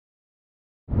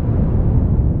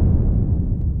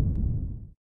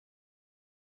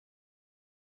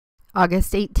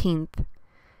August 18th.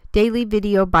 Daily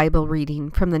video Bible reading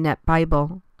from the Net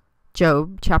Bible.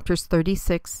 Job, chapters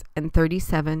 36 and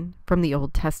 37 from the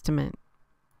Old Testament.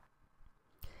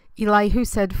 Elihu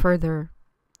said further,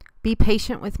 "Be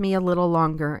patient with me a little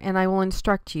longer, and I will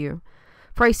instruct you,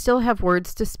 for I still have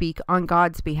words to speak on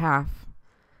God's behalf.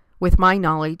 With my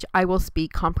knowledge I will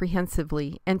speak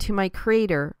comprehensively, and to my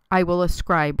Creator I will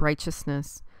ascribe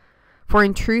righteousness. For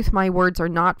in truth my words are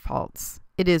not false.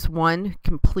 It is one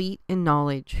complete in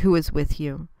knowledge who is with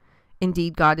you.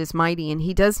 Indeed, God is mighty, and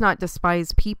he does not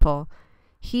despise people.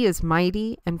 He is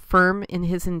mighty and firm in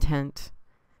his intent.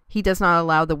 He does not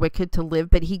allow the wicked to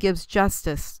live, but he gives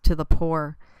justice to the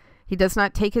poor. He does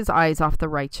not take his eyes off the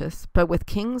righteous, but with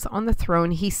kings on the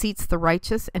throne he seats the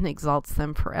righteous and exalts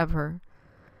them forever.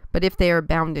 But if they are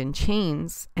bound in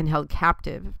chains and held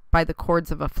captive by the cords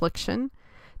of affliction,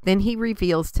 then he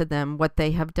reveals to them what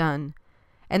they have done,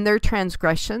 and their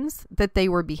transgressions, that they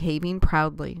were behaving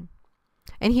proudly.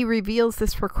 And he reveals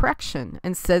this for correction,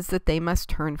 and says that they must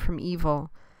turn from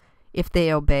evil. If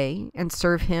they obey and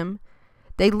serve him,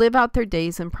 they live out their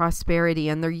days in prosperity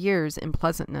and their years in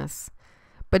pleasantness.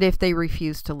 But if they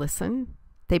refuse to listen,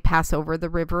 they pass over the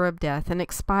river of death and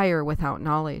expire without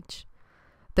knowledge.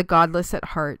 The godless at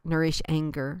heart nourish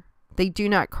anger. They do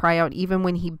not cry out even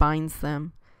when he binds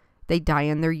them. They die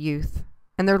in their youth,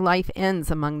 and their life ends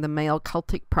among the male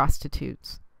cultic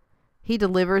prostitutes. He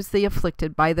delivers the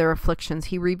afflicted by their afflictions.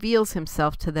 He reveals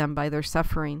himself to them by their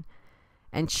suffering.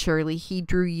 And surely he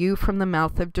drew you from the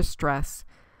mouth of distress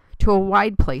to a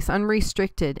wide place,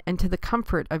 unrestricted, and to the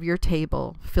comfort of your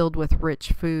table, filled with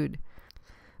rich food.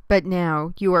 But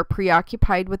now you are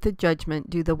preoccupied with the judgment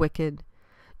due the wicked.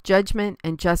 Judgment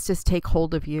and justice take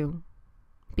hold of you.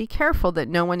 Be careful that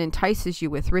no one entices you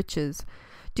with riches.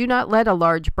 Do not let a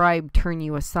large bribe turn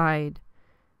you aside.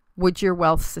 Would your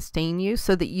wealth sustain you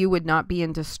so that you would not be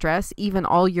in distress, even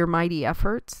all your mighty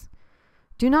efforts?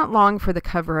 Do not long for the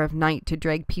cover of night to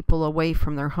drag people away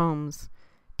from their homes.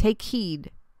 Take heed.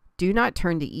 Do not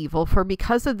turn to evil, for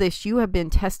because of this you have been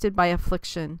tested by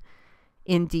affliction.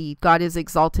 Indeed, God is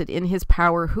exalted in his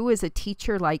power. Who is a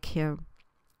teacher like him?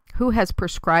 Who has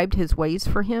prescribed his ways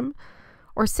for him,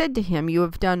 or said to him, you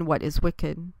have done what is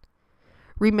wicked?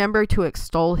 Remember to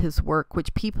extol his work,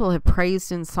 which people have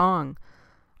praised in song.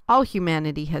 All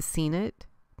humanity has seen it.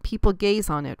 People gaze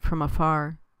on it from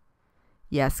afar.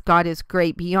 Yes, God is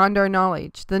great beyond our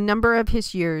knowledge. The number of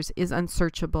his years is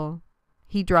unsearchable.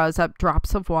 He draws up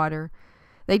drops of water.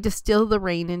 They distill the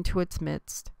rain into its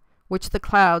midst, which the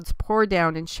clouds pour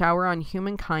down and shower on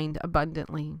humankind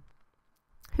abundantly.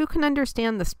 Who can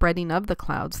understand the spreading of the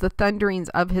clouds, the thunderings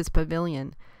of his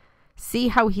pavilion? See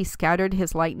how he scattered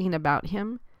his lightning about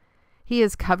him. He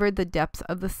has covered the depths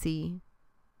of the sea.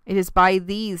 It is by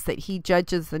these that he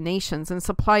judges the nations and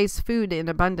supplies food in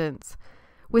abundance.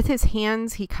 With his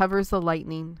hands he covers the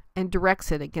lightning and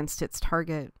directs it against its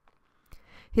target.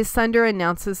 His thunder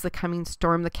announces the coming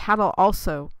storm, the cattle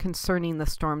also concerning the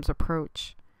storm's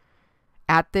approach.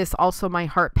 At this also my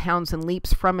heart pounds and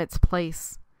leaps from its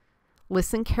place.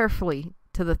 Listen carefully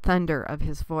to the thunder of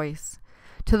his voice,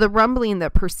 to the rumbling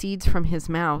that proceeds from his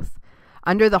mouth.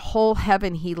 Under the whole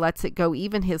heaven he lets it go,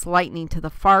 even his lightning to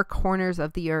the far corners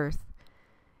of the earth.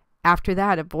 After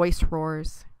that a voice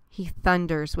roars. He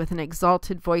thunders with an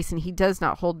exalted voice, and he does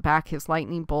not hold back his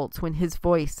lightning bolts when his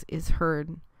voice is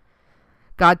heard.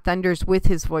 God thunders with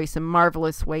his voice in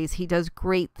marvelous ways. He does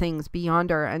great things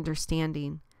beyond our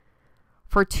understanding.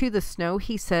 For to the snow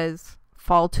he says,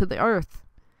 fall to the earth,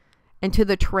 and to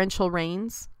the torrential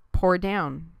rains, pour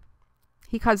down.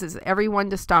 He causes everyone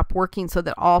to stop working so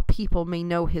that all people may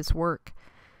know his work.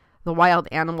 The wild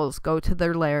animals go to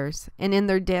their lairs, and in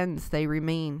their dens they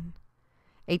remain.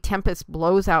 A tempest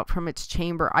blows out from its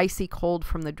chamber, icy cold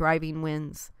from the driving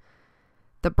winds.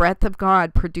 The breath of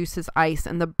God produces ice,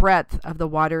 and the breath of the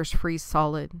waters freeze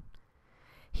solid.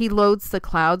 He loads the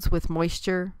clouds with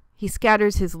moisture. He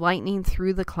scatters his lightning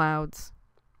through the clouds.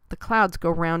 The clouds go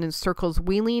round in circles,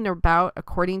 wheeling about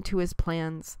according to his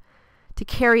plans, to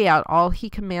carry out all he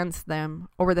commands them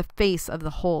over the face of the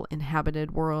whole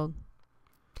inhabited world.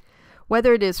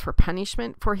 Whether it is for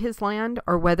punishment for his land,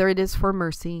 or whether it is for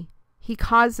mercy, he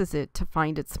causes it to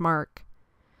find its mark.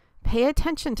 Pay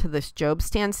attention to this, Job.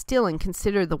 Stand still and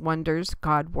consider the wonders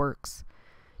God works.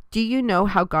 Do you know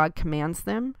how God commands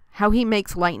them? How he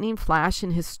makes lightning flash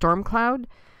in his storm cloud?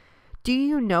 Do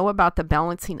you know about the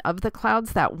balancing of the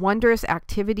clouds, that wondrous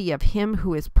activity of him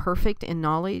who is perfect in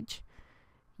knowledge?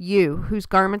 You, whose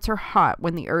garments are hot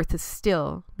when the earth is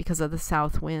still because of the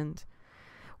south wind.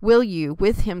 Will you,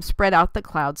 with him, spread out the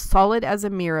clouds, solid as a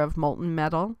mirror of molten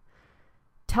metal?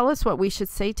 Tell us what we should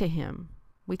say to him.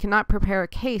 We cannot prepare a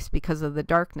case because of the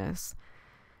darkness.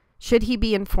 Should he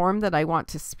be informed that I want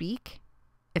to speak?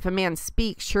 If a man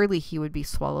speaks, surely he would be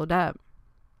swallowed up.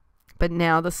 But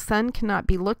now the sun cannot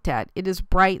be looked at. It is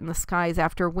bright in the skies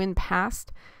after a wind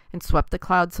passed and swept the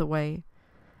clouds away.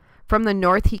 From the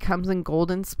north he comes in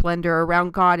golden splendor.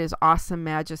 Around God is awesome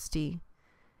majesty.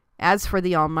 As for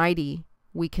the Almighty,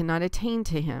 we cannot attain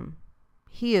to him.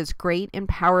 He is great in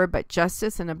power, but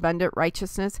justice and abundant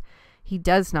righteousness he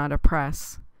does not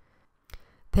oppress.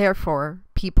 Therefore,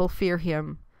 people fear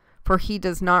him, for he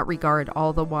does not regard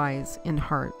all the wise in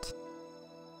heart.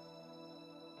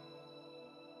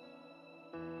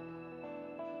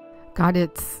 God,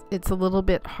 it's a little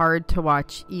bit hard to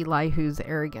watch Elihu's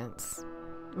arrogance,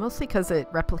 mostly because it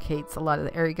replicates a lot of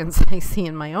the arrogance I see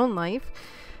in my own life.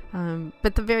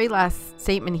 But the very last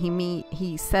statement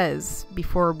he says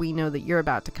before we know that you're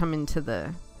about to come into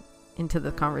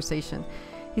the conversation,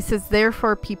 he says,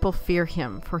 "Therefore people fear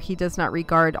him, for he does not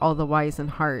regard all the wise in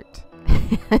heart."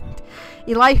 And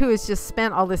Elihu has just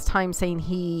spent all this time saying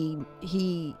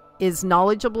he is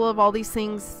knowledgeable of all these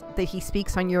things, that he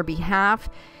speaks on your behalf.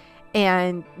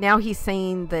 And now he's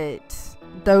saying that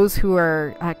those who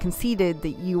are conceited,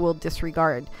 that you will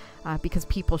disregard because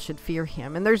people should fear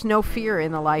him. And there's no fear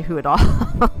in Elihu at all.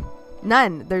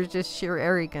 None. There's just sheer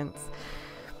arrogance.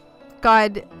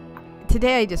 God,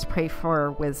 today I just pray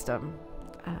for wisdom.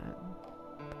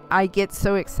 I get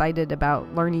so excited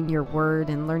about learning your word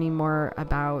and learning more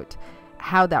about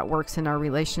how that works in our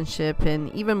relationship, and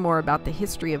even more about the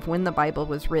history of when the Bible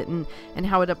was written and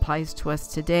how it applies to us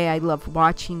today. I love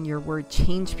watching your word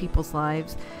change people's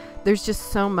lives. There's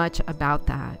just so much about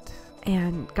that.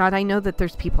 And God, I know that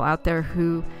there's people out there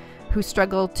who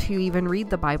struggle to even read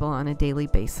the Bible on a daily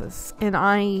basis. And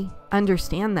I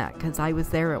understand that because I was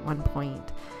there at one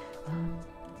point.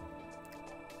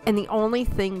 And the only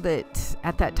thing that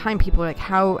at that time people were like,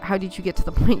 how did you get to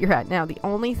the point you're at now? The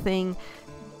only thing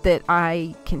that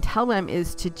I can tell them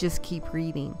is to just keep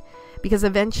reading, because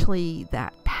eventually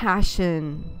that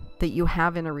passion that you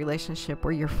have in a relationship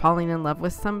where you're falling in love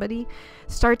with somebody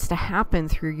starts to happen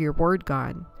through your word,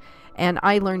 God. And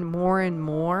I learned more and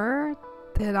more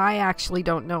that I actually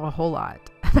don't know a whole lot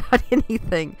about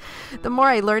anything. The more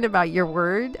I learn about your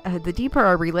word, the deeper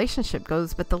our relationship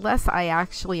goes, but the less I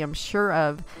actually am sure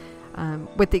of,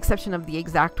 with the exception of the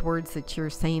exact words that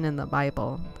you're saying in the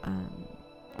Bible,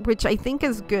 which I think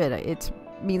is good. It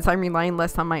means I'm relying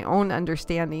less on my own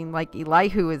understanding, like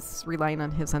Elihu is relying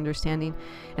on his understanding,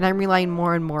 and I'm relying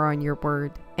more and more on your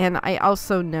word. And I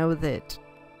also know that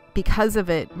because of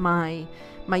it, my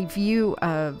view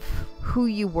of who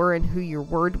you were and who your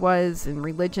word was and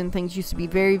religion, things used to be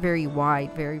very, very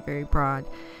wide, very, very broad.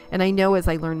 And I know as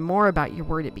I learn more about your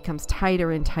word, it becomes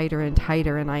tighter and tighter and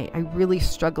tighter. And I really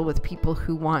struggle with people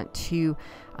who want to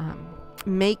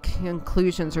make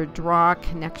conclusions or draw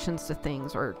connections to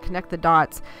things or connect the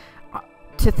dots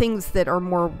to things that are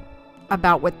more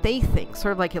about what they think,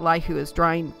 sort of like Elihu is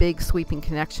drawing big sweeping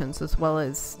connections, as well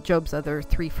as Job's other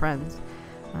three friends.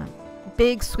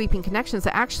 Big sweeping connections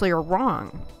that actually are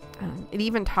wrong. It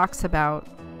even talks about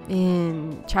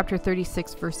in chapter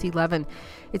 36 verse 11,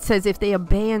 it says, if they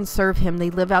obey and serve him, they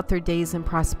live out their days in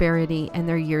prosperity and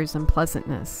their years in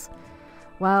pleasantness.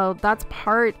 Well, that's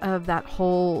part of that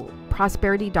whole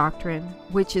prosperity doctrine,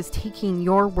 which is taking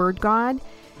your word, God,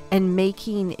 and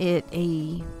making it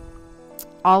a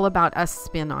all about us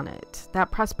spin on it.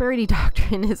 That prosperity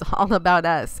doctrine is all about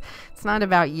us. It's not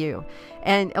about you.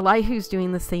 And Elihu's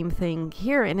doing the same thing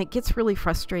here, and it gets really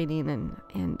frustrating.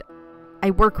 And I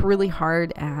work really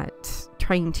hard at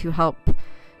trying to help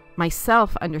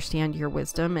myself understand your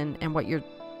wisdom and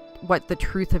what the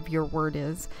truth of your word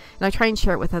is. And I try and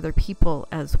share it with other people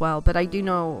as well. But I do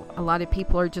know a lot of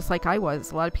people are just like I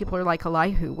was. A lot of people are like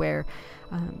Elihu, where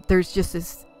there's just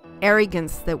this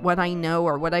arrogance that what I know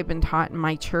or what I've been taught in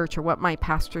my church or what my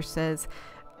pastor says,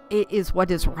 it is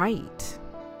what is right.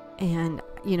 And,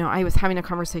 you know, I was having a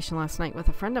conversation last night with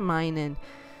a friend of mine, and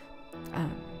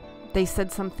they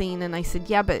said something, and I said,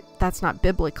 yeah, but that's not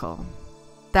biblical.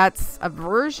 That's a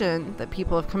version that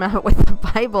people have come out with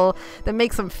the Bible that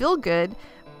makes them feel good,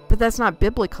 but that's not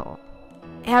biblical.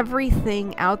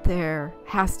 Everything out there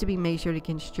has to be measured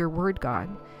against your word, God.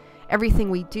 Everything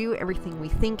we do, everything we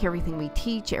think, everything we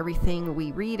teach, everything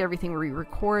we read, everything we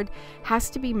record has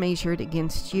to be measured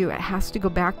against you. It has to go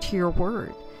back to your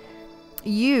word.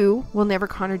 You will never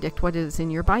contradict what is in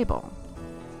your Bible,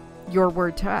 your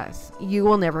word to us. You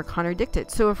will never contradict it.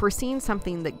 So if we're seeing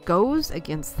something that goes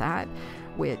against that,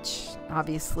 which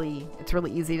obviously it's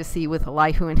really easy to see with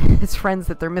Elihu and his friends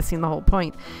that they're missing the whole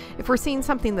point. If we're seeing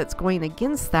something that's going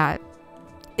against that,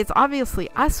 it's obviously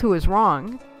us who is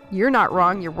wrong, you're not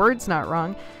wrong. Your word's not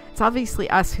wrong. It's obviously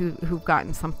us who've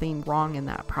gotten something wrong in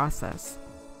that process.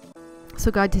 So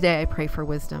God, today I pray for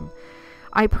wisdom.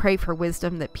 I pray for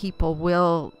wisdom that people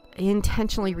will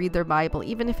intentionally read their Bible,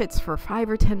 even if it's for 5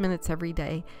 or 10 minutes every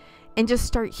day, and just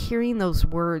start hearing those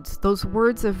words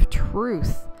of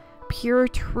truth, pure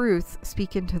truth,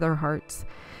 speak into their hearts.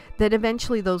 That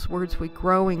eventually those words would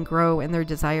grow and grow, and their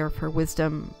desire for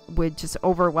wisdom would just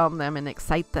overwhelm them and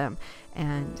excite them.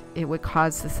 And it would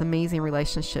cause this amazing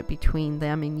relationship between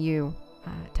them and you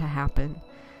to happen.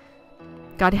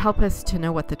 God, help us to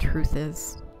know what the truth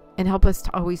is, and help us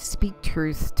to always speak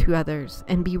truth to others,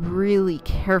 and be really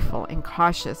careful and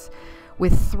cautious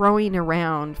with throwing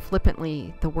around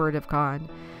flippantly the word of God,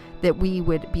 that we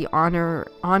would be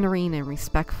honoring and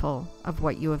respectful of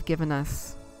what you have given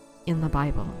us in the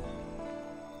Bible.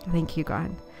 Thank you,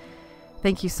 God.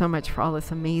 Thank you so much for all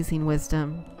this amazing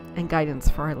wisdom and guidance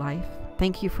for our life.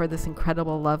 Thank you for this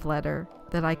incredible love letter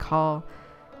that I call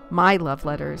my love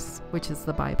letters, which is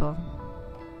the Bible.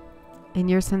 In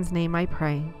your Son's name I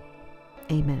pray.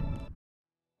 Amen.